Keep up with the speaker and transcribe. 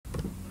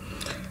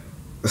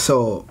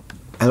So,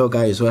 hello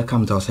guys,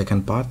 welcome to our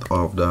second part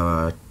of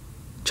the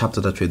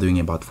chapter that we're doing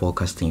about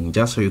forecasting.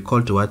 Just to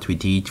recall to what we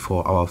did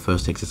for our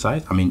first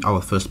exercise,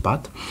 our first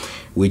part,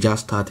 we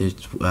just started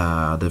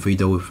the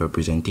video with a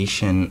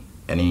presentation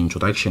and an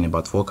introduction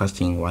about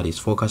forecasting, what is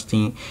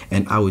forecasting,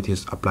 and how it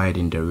is applied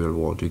in the real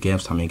world. We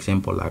gave some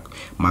example like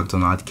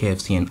McDonald's,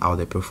 KFC, and how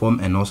they perform,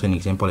 and also an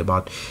example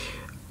about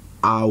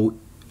how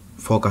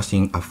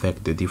forecasting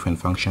affect the different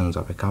functions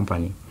of a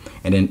company.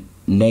 And then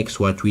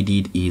next, what we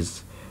did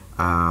is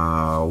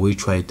we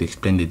try to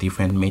explain the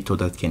different methods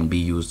that can be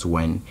used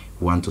when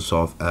we want to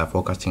solve a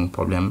forecasting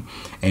problem.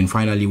 And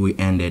finally, we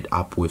ended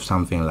up with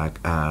something like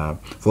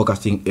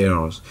forecasting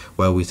errors,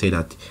 where we say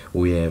that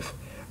we have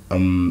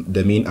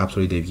the mean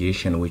absolute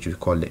deviation, which we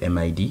call the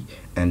MID,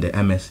 and the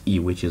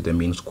MSE, which is the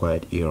mean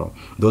squared error.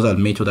 Those are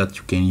methods that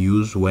you can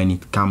use when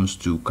it comes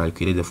to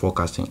calculate the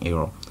forecasting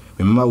error.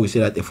 Remember, we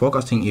said that a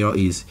forecasting error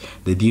is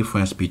the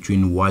difference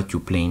between what you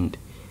planned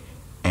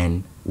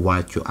and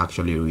what you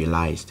actually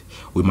realized.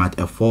 We might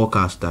have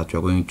forecast that we're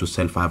going to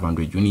sell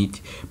 500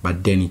 units,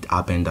 but then it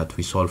happened that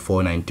we sold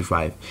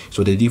 495.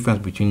 So the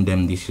difference between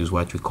them, this is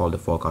what we call the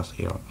forecast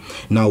error.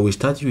 Now we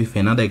started with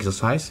another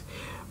exercise,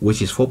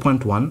 which is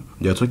 4.1.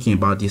 They're talking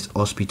about this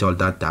hospital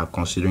that they are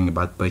considering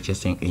about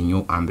purchasing a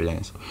new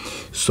ambulance.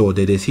 So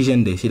the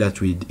decision, they say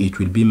that it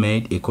will be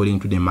made according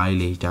to the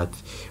mileage that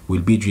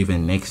will be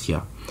driven next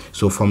year.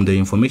 So from the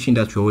information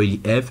that we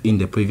already have in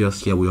the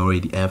previous year, we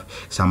already have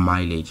some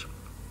mileage.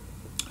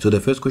 So the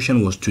first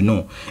question was to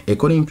know,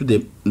 according to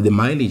the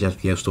mileage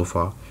that we have so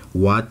far,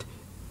 what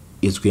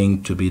is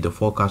going to be the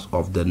forecast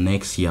of the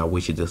next year,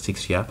 which is the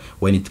 6th year,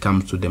 when it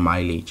comes to the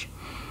mileage.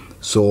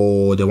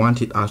 So they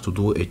wanted us to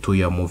do a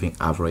 2-year moving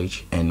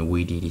average, and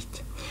we did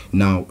it.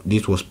 Now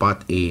this was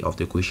part A of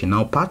the question.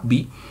 Now part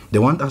B, they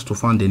want us to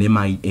find an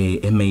MAD,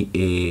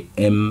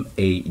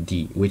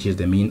 which is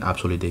the mean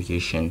absolute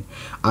deviation.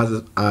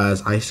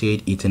 As I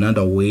said, it's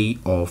another way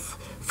of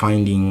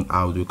finding,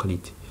 how do you call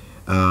it,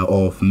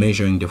 of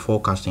measuring the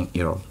forecasting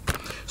error.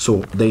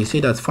 So they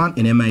say that find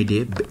an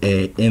MAD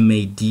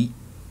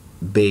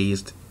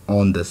based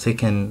on the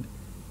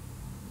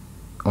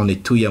a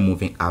 2-year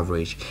moving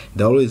average.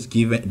 They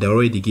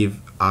already give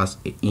us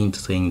a hint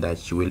saying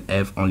that you will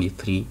have only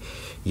 3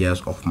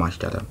 years of match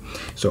data.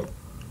 So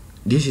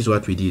this is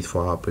what we did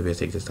for our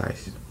previous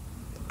exercise.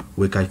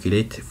 We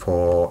calculate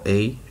for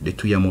A the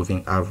 2-year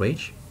moving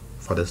average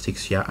for the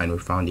 6th year, and we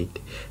found it.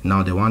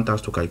 Now they want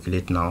us to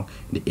calculate now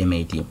the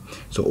MAD.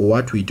 So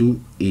what we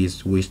do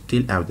is we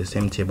still have the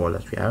same table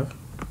that we have,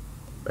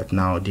 but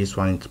now this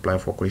one is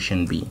applied for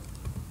question B.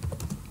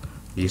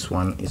 This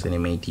one is an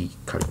MAD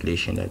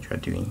calculation that you are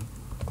doing,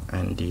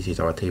 and this is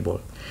our table.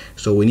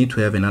 So we need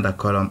to have another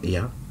column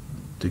here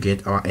to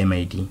get our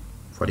MAD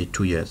for the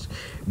 2 years,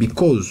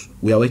 because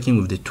we are working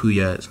with the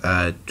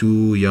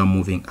 2-year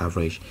moving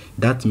average.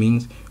 That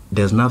means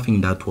there's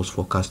nothing that was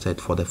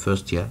forecasted for the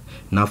first year,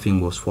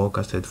 nothing was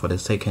forecasted for the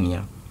 2nd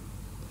year.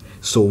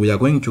 So we are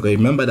going to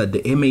remember that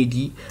the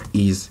MAD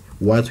is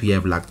what we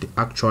have, like the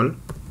actual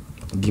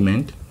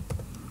demand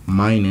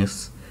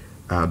minus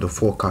the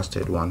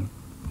forecasted one.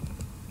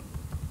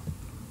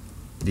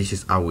 This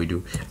is how we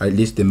do. At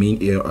least the mean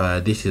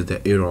error, this is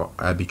the error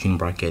between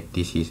bracket.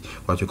 This is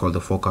what we call the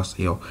forecast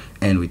error,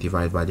 and we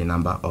divide by the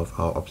number of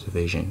our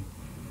observation.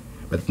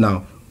 But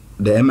now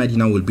the MID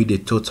now will be the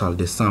total,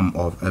 the sum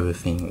of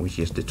everything, which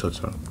is the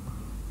total.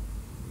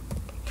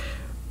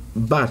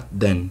 But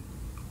then,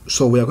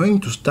 so we are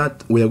going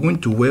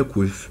to work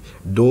with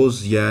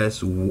those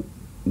years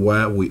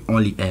where we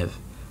only have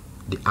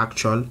the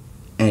actual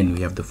and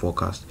we have the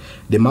forecast.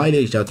 The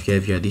mileage that we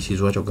have here, this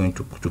is what we're going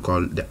to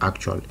call the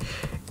actual.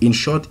 In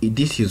short,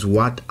 this is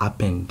what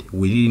happened.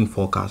 We didn't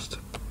forecast.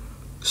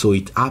 So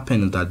it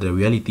happened that the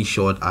reality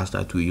showed us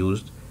that we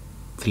used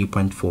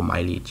 3.4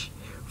 mileage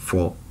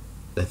for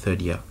the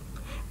 3rd year.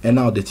 And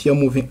now the 2-year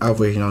moving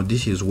average, now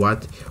this is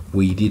what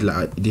we did,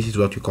 this is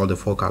what we call the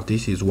forecast.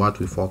 This is what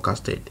we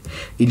forecasted.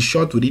 In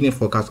short, we didn't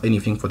forecast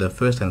anything for the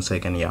 1st and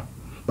 2nd year,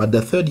 but the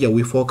 3rd year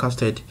we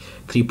forecasted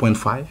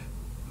 3.5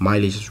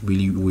 mileage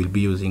we will be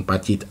using,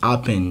 but it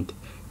happened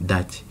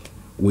that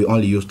we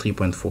only used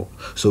 3.4.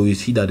 So you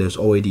see that there's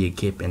already a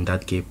gap, and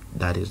that gap,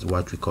 that is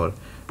what we call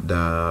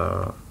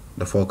the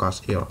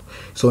forecast error.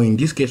 So in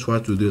this case,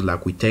 what we do is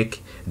like we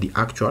take the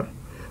actual,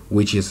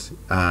 which is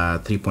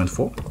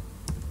 3.4,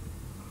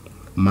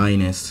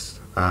 minus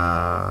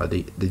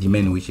the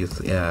demand, which is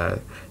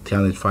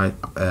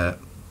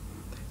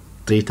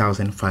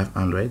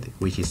 3,500,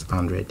 which is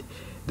 100.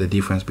 The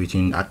difference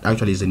between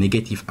actually is a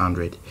negative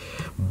 100,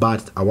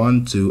 but I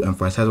want to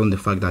emphasize on the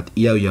fact that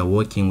here we are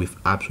working with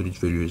absolute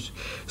values.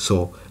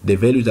 So the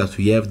values that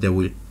we have, they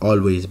will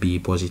always be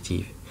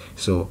positive.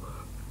 So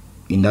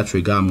in that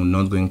regard, I'm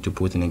not going to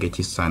put a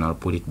negative sign. I'll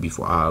put it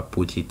before. I'll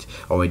put it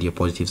already a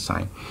positive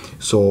sign.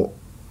 So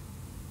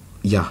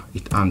yeah,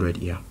 it's 100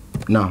 here.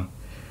 Now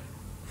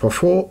for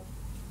 4,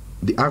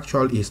 the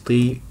actual is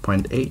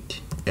 3.8,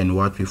 and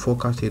what we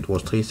forecasted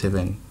was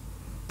 3.7.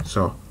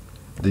 So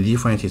the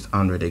difference is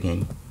 100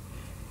 again.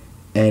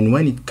 And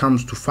when it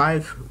comes to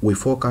 5, we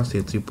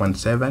forecasted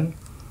 3.7,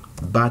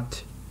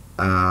 but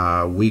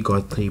we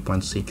got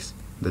 3.6.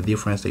 The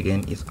difference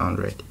again is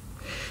 100.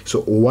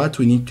 So what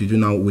we need to do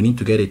now, we need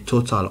to get a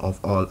total of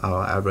all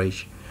our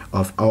average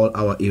of all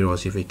our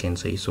errors, if we can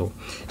say so.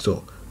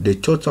 So the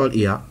total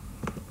here,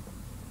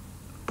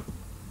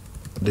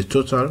 the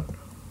total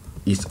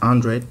is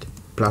 100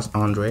 plus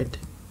 100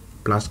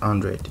 plus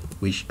 100,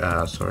 which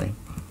plus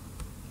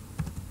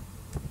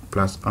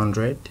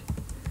 100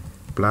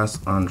 plus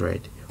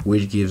 100,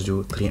 which gives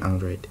you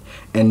 300.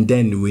 And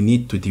then we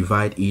need to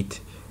divide it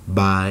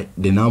by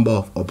the number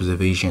of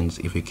observations,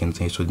 if we can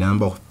say so, the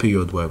number of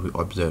period where we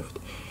observed.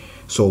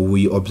 So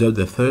we observed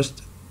the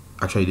first,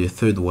 actually the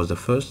third was the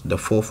first, the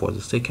fourth was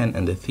the second,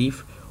 and the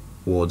fifth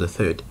was the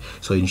third.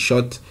 So in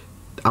short,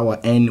 our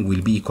n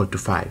will be equal to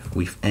 5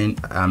 with n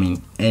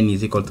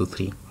is equal to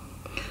 3.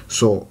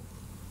 So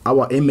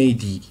our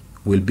MAD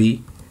will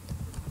be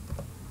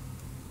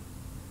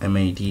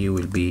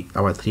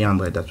our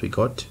 300 that we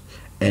got,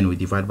 and we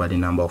divide by the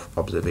number of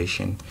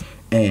observation,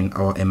 and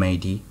our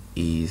MAD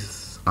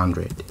is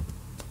 100.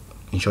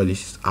 In short,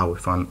 this is how we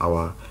found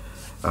our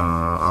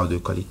how do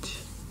you call it,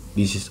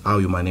 this is how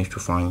you manage to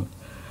find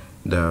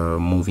the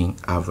moving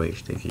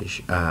average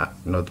deviation,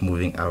 not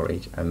moving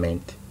average, I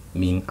meant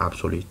mean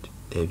absolute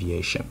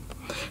deviation.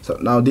 So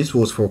now this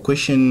was for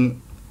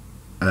question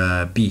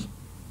B.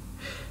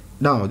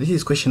 Now this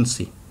is question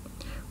C.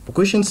 For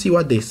question C,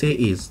 what they say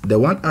is they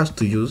want us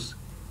to use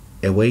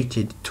a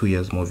weighted 2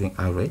 years moving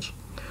average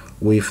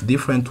with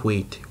different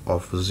weight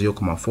of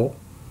 0.4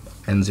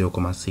 and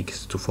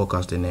 0.6 to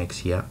forecast the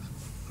next year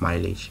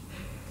mileage.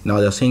 Now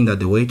they're saying that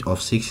the weight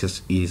of 6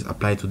 years is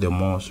applied to the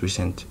most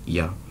recent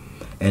year,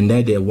 and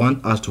then they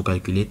want us to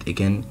calculate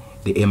again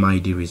the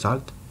MID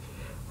result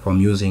from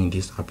using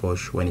this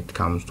approach when it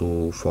comes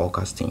to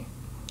forecasting.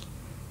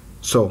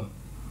 So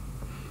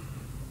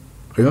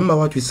remember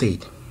what we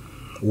said.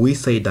 We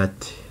said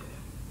that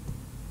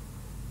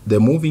the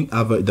moving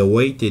average, the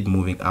weighted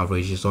moving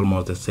average, is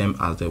almost the same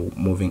as the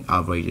moving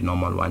average, the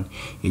normal one.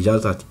 It's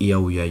just that here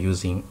we are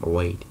using a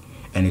weight.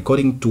 And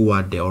according to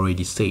what they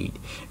already said,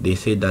 they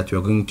said that we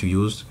are going to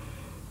use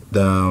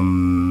the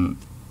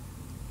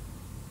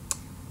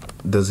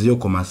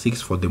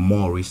 0.6 for the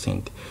more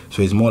recent.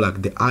 So it's more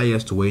like the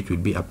highest weight will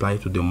be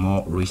applied to the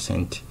more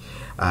recent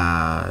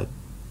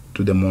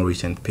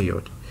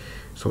period.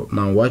 So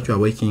now what you are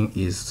working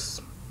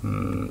is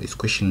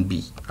question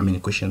B,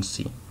 question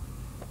C.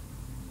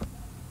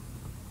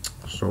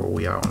 So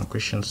we are on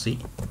question C,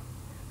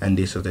 and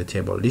this is the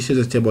table. This is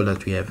the table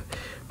that we have,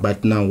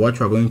 but now what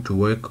we are going to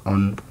work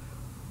on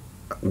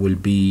will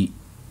be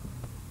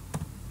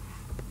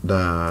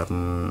the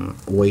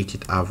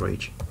weighted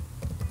average,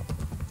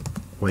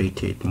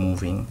 weighted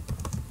moving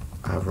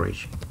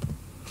average.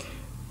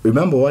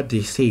 Remember what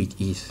they said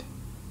is,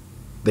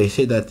 they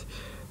say that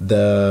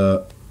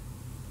the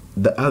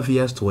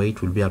heaviest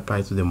weight will be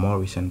applied to the more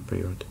recent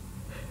period.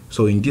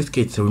 So in this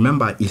case,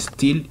 remember, it's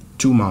still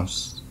 2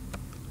 months.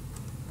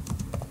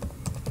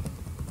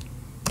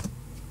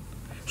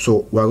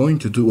 So we're going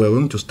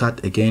to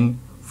start again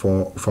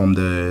from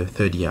the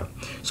third year.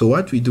 So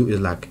what we do is,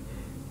 like,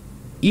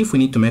 if we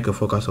need to make a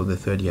forecast of the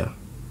third year,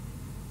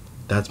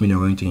 that means we're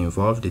going to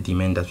involve the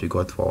demand that we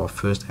got for our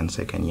first and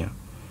second year.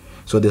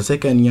 So the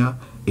second year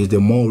is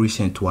the more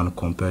recent one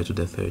compared to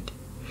the third.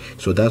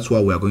 So that's why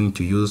we are going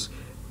to use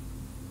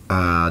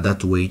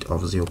that weight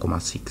of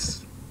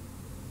 0.6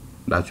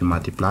 that we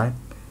multiply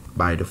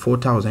by the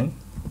 4,000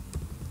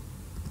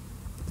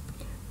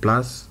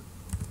 plus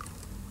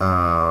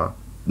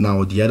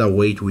now the other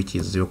weight, which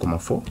is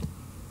 0.4,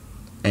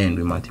 and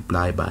we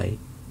multiply by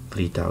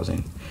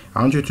 3,000.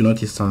 I want you to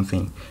notice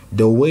something.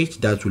 The weight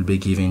that will be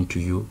given to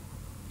you,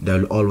 that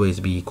will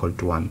always be equal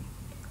to 1.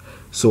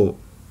 So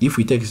if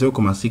we take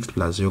 0.6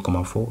 plus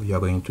 0.4, you are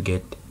going to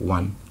get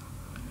 1.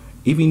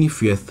 Even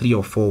if you have 3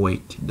 or 4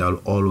 weight, that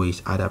will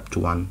always add up to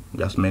 1.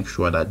 Just make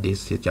sure that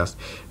this is just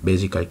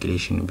basic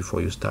calculation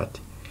before you start.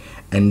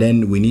 And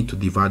then we need to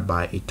divide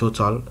by a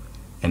total,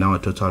 and our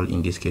total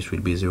in this case will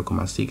be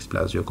 0.6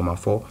 plus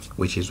 0.4,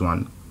 which is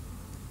 1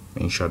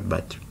 in short,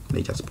 but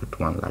let's just put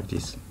 1 like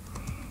this.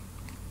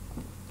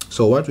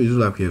 So what we do,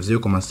 like, we have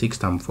 0.6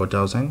 times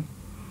 4,000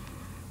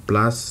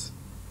 plus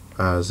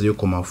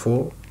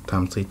 0.4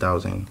 times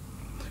 3,000.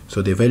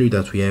 So the value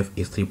that we have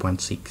is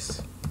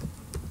 3.6.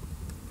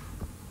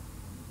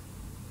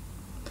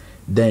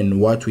 Then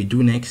what we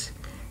do next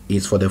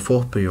is, for the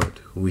fourth period,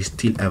 we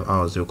still have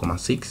our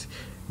 0.6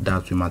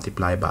 that we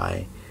multiply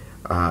by,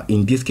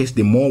 in this case,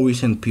 the more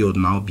recent period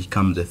now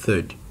becomes the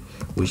third,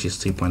 which is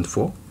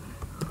 3.4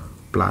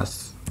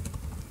 plus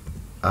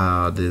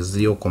the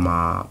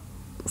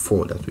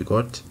 0.4 that we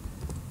got,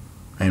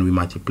 and we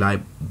multiply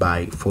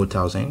by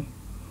 4,000,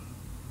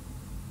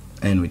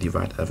 and we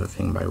divide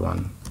everything by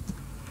 1.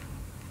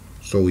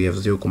 So we have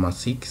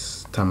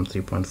 0.6 times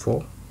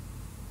 3.4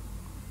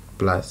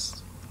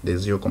 plus the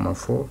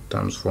 0.4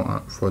 times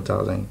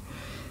 4,000,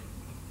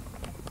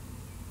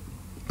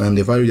 and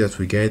the value that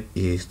we get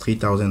is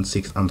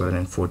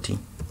 3,640.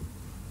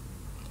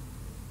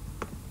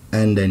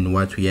 And then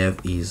what we have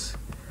is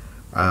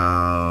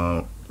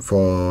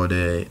for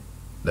the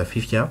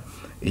fifth year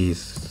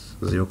is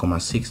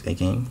 0.6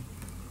 again,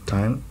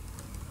 time,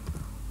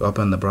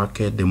 open the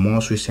bracket. The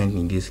most recent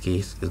in this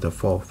case is the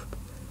fourth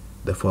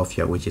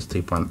year, which is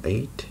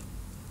 3.8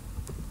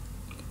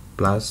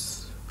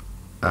 plus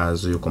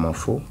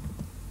 0.4,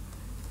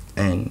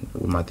 and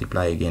we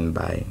multiply again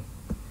by,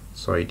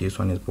 sorry, this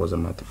one was a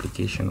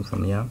multiplication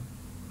from here,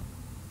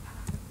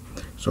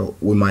 so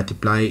we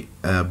multiply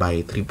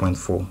by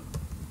 3.4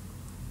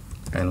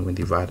 and we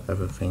divide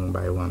everything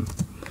by 1.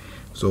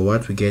 So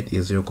what we get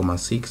is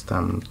 0.6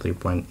 times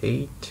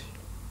 3.8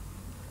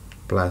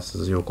 plus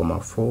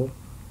 0.4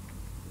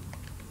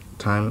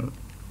 times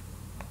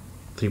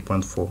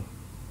 3.4.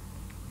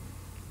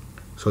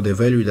 So the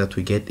value that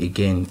we get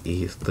again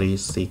is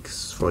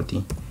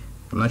 3640.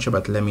 I'm not sure,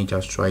 but let me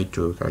just try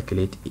to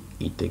calculate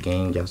it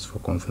again just for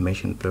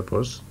confirmation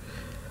purpose.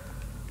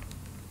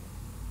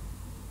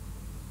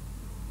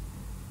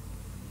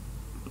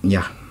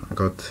 Yeah, I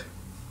got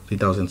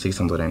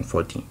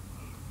 3640.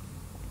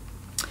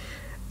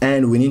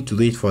 And we need to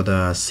do it for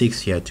the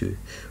 6th year too.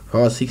 For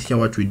our 6th year,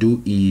 what we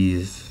do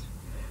is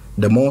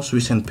the most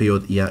recent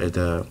period here is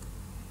the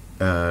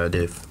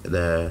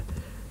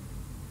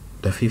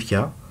 5th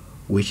year,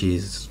 which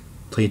is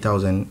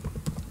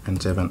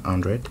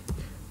 3700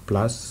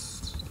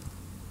 plus,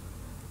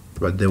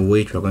 but the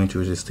weight we're going to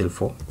use is still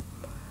 4,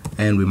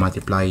 and we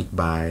multiply it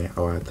by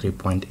our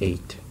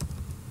 3.8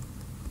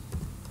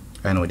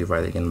 and we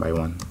divide again by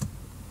 1.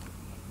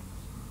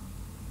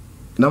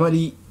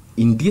 Normally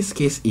in this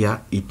case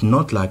here, it's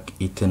not like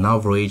it's an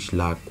average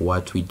like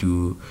what we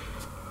do.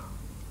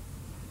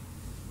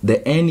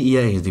 The n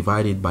here is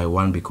divided by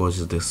 1 because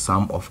it's the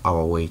sum of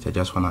our weight. I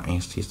just want to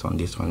insist on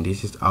this one.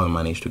 This is how we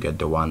managed to get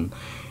the 1.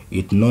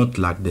 It's not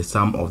like the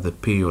sum of the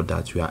period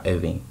that we are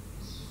having.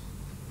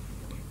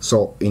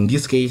 So in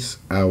this case,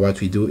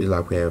 what we do is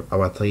like we have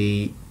our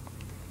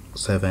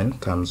 37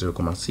 times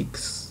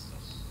 0.6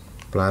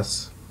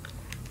 plus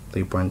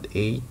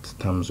 3.8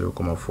 times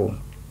 0.4,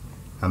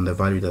 and the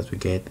value that we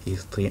get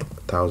is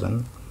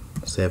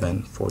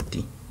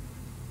 3740.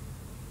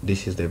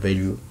 This is the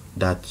value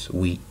that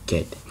we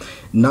get.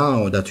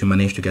 Now that we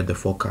managed to get the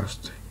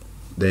forecast,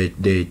 the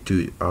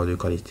two, how do you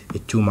call it, a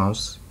 2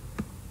 months,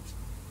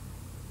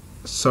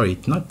 sorry,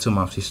 not 2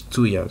 months, it's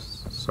 2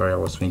 years, sorry, I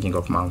was thinking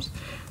of months,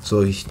 so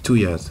it's 2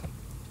 years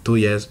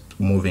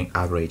moving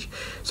average.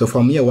 So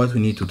from here, what we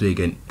need to do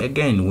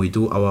again we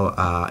do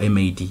our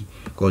MAD,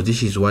 because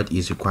this is what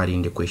is required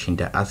in the question.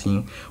 They're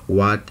asking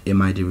what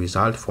MAD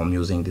result from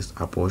using this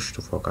approach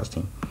to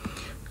forecasting.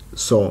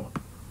 So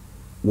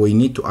we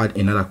need to add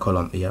another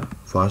column here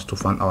for us to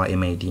find our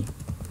MAD.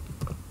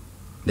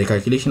 The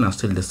calculation are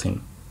still the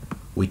same.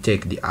 We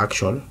take the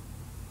actual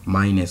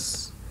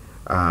minus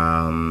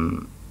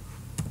the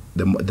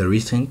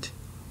recent.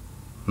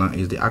 Now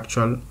is the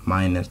actual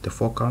minus the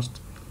forecast,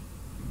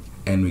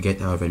 and we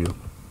get our value.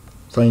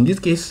 So in this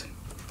case,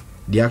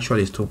 the actual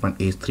is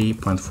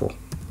 3.4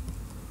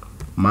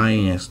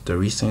 minus the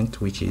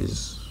recent, which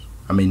is,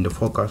 the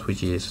forecast,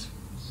 which is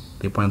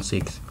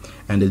 3.6,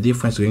 and the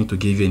difference is going to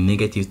give you a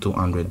negative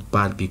 200,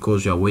 but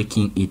because you are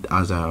weighting it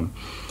as a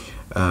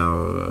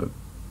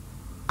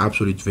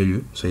absolute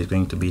value, so it's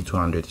going to be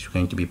 200, it's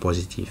going to be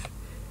positive.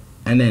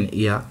 And then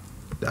here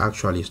the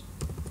actual is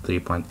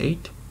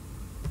 3.8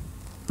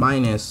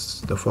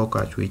 minus the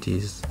forecast, which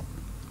is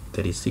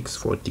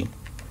 3640.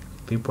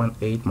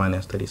 3.8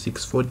 minus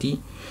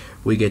 3640,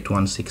 we get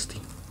 160,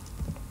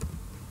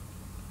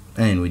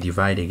 and we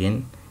divide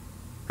again.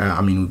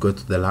 We go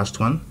to the last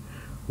one.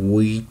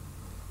 We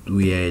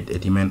had a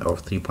demand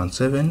of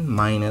 3.7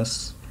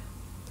 minus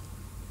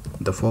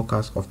the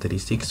forecast of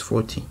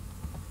 3640,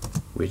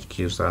 which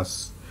gives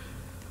us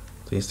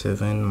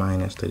 37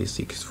 minus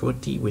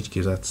 3640, which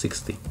gives us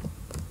 60.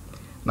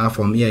 Now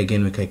from here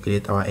again, we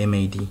calculate our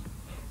MAD.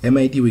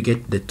 MAD, we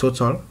get the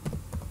total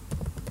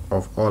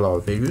of all our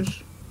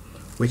values,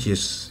 which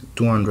is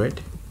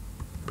 200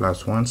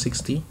 plus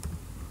 160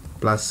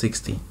 plus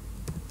 60,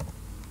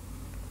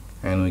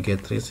 and we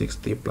get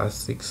 360 plus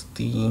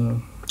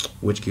 60,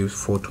 which gives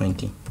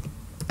 420,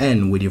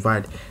 and we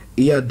divide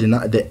here.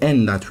 The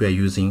n that we are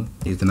using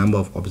is the number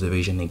of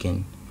observation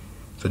again,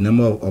 so the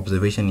number of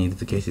observation in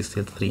this case is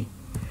still 3,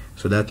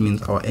 so that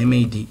means our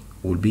MAD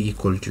will be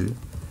equal to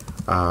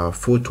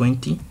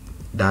 420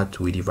 that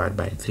we divide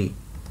by 3.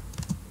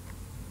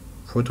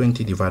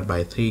 420 divided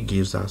by 3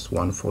 gives us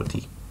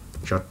 140.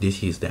 Short,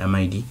 this is the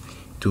MAD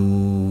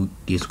to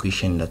this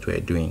question that we're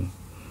doing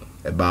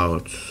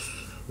about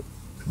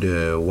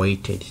the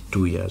weighted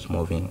 2 years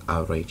moving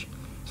average.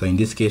 So in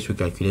this case, we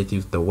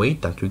calculated the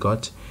weight that we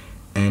got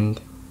and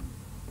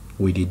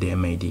we did the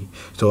MAD.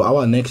 So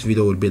our next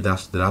video will be the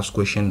last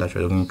question that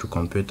we're going to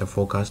compute the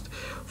forecast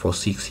for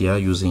 6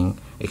 years using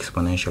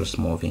exponential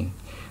moving.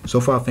 So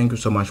far, thank you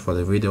so much for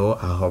the video.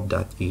 I hope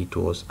that it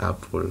was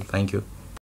helpful. Thank you.